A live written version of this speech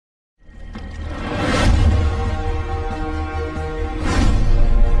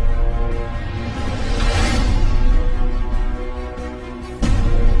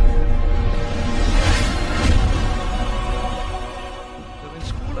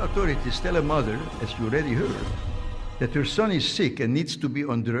authorities tell a mother, as you already heard, that her son is sick and needs to be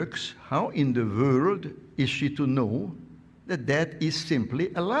on drugs, how in the world is she to know that that is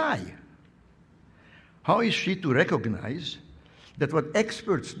simply a lie? How is she to recognize that what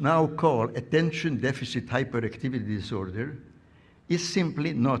experts now call attention deficit hyperactivity disorder is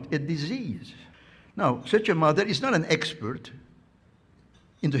simply not a disease? Now, such a mother is not an expert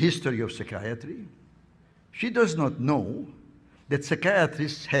in the history of psychiatry. She does not know that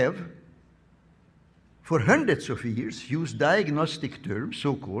psychiatrists have, for hundreds of years, used diagnostic terms,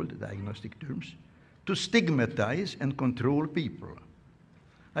 so-called diagnostic terms, to stigmatize and control people.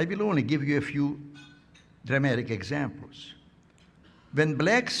 I will only give you a few dramatic examples. When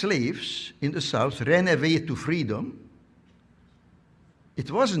black slaves in the South ran away to freedom, it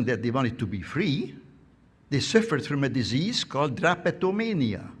wasn't that they wanted to be free. They suffered from a disease called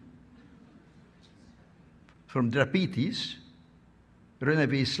drapetomania. From drapetes,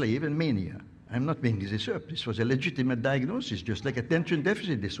 runaway slave, and mania. I'm not making this up. This was a legitimate diagnosis, just like attention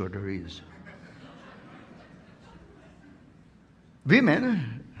deficit disorder is.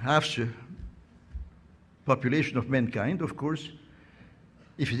 Women, half the population of mankind, of course,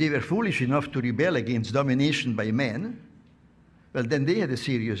 if they were foolish enough to rebel against domination by men, well, then they had a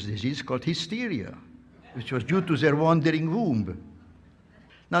serious disease called hysteria, which was due to their wandering womb.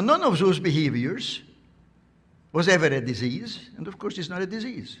 Now, none of those behaviors was ever a disease, and of course it's not a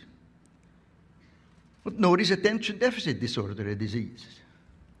disease. But nor is attention deficit disorder a disease.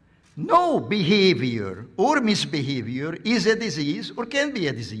 No behavior or misbehavior is a disease or can be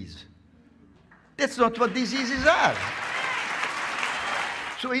a disease. That's not what diseases are.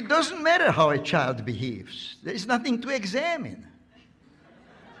 So it doesn't matter how a child behaves. There is nothing to examine.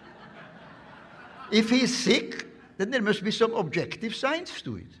 If he's sick, then there must be some objective science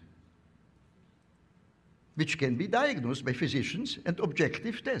to it, which can be diagnosed by physicians and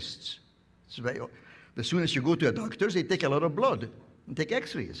objective tests. That's why as soon as you go to a doctor, they take a lot of blood and take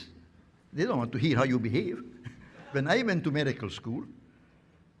x-rays. They don't want to hear how you behave. When I went to medical school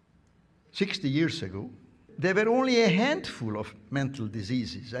 60 years ago, there were only a handful of mental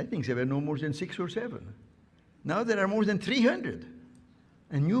diseases. I think there were no more than 6 or 7. Now there are more than 300.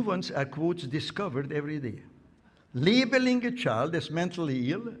 And new ones are, quotes, discovered every day. Labeling a child as mentally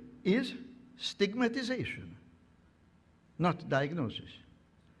ill is stigmatization, not diagnosis.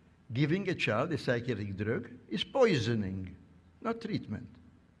 Giving a child a psychiatric drug is poisoning, not treatment.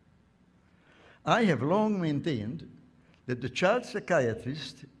 I have long maintained that the child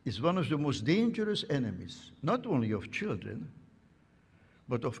psychiatrist is one of the most dangerous enemies, not only of children,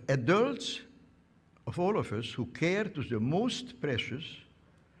 but of adults, of all of us who care to the most precious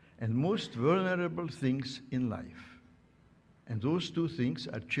and most vulnerable things in life. And those two things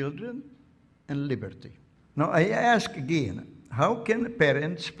are children and liberty. Now I ask again, how can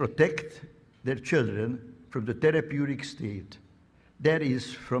parents protect their children from the therapeutic state, that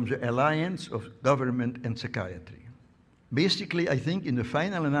is, from the alliance of government and psychiatry? Basically, I think in the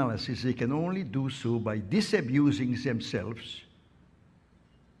final analysis, they can only do so by disabusing themselves,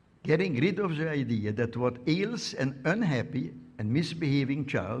 getting rid of the idea that what ails an unhappy and misbehaving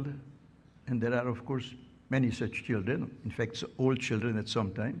child, and there are, of course, many such children, in fact, all children at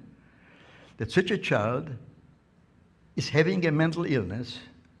some time, that such a child is having a mental illness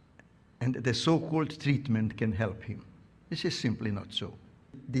and the so-called treatment can help him. This is simply not so.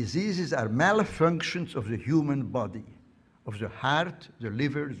 Diseases are malfunctions of the human body, of the heart, the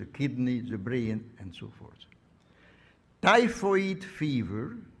liver, the kidney, the brain, and so forth. Typhoid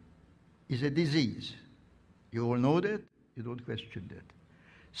fever is a disease. You all know that? You don't question that.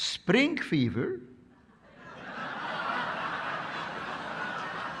 Spring fever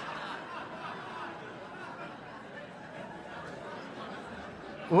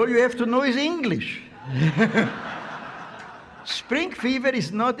all you have to know is English. Spring fever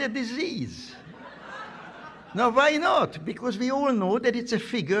is not a disease. Now, why not? Because we all know that it's a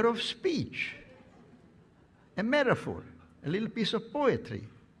figure of speech, a metaphor, a little piece of poetry.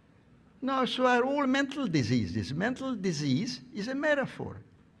 No, so are all mental diseases. Mental disease is a metaphor.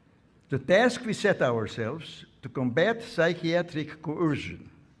 The task we set ourselves to combat psychiatric coercion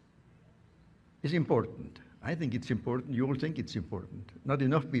is important. I think it's important. You all think it's important. Not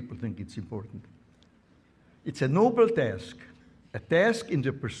enough people think it's important. It's a noble task, a task in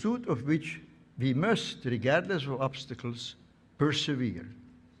the pursuit of which we must, regardless of obstacles, persevere.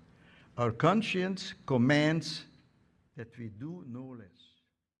 Our conscience commands that we do no less.